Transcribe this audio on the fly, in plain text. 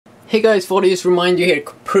Hey guys, thought I'd just remind you here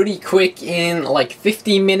pretty quick, in like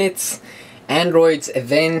 15 minutes Android's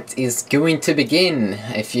event is going to begin.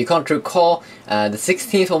 If you can't recall, the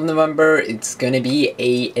 16th of November it's going to be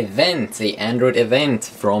a Android event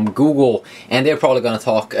from Google, and they're probably going to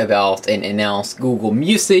talk about and announce Google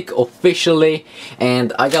Music officially.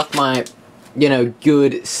 And I got my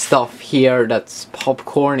good stuff here. That's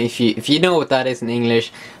popcorn. If you know what that is in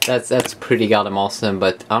English, that's pretty goddamn awesome,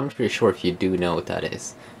 but I'm not pretty sure if you do know what that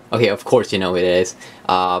is. Okay, of course you know what it is.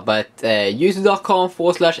 But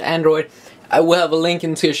youtube.com/Android. I will have a link in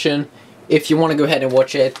the description if you want to go ahead and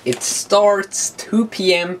watch it. It starts 2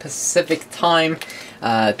 p.m. Pacific time,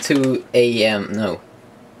 2 a.m. No,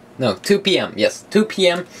 2 p.m. Yes, 2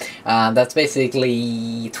 p.m. That's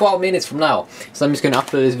basically 12 minutes from now. So I'm just going to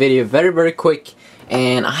upload this video very quick.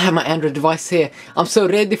 And I have my Android device here. I'm so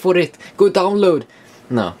ready for it. Go download.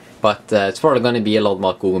 No, but it's probably going to be a lot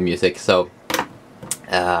about Google Music. So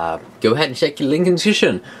go ahead and check the link in the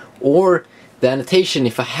description, or the annotation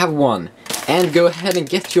if I have one. And go ahead and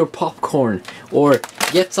get your popcorn, or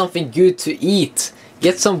get something good to eat.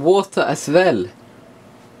 Get some water as well.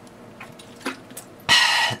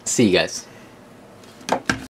 See you guys.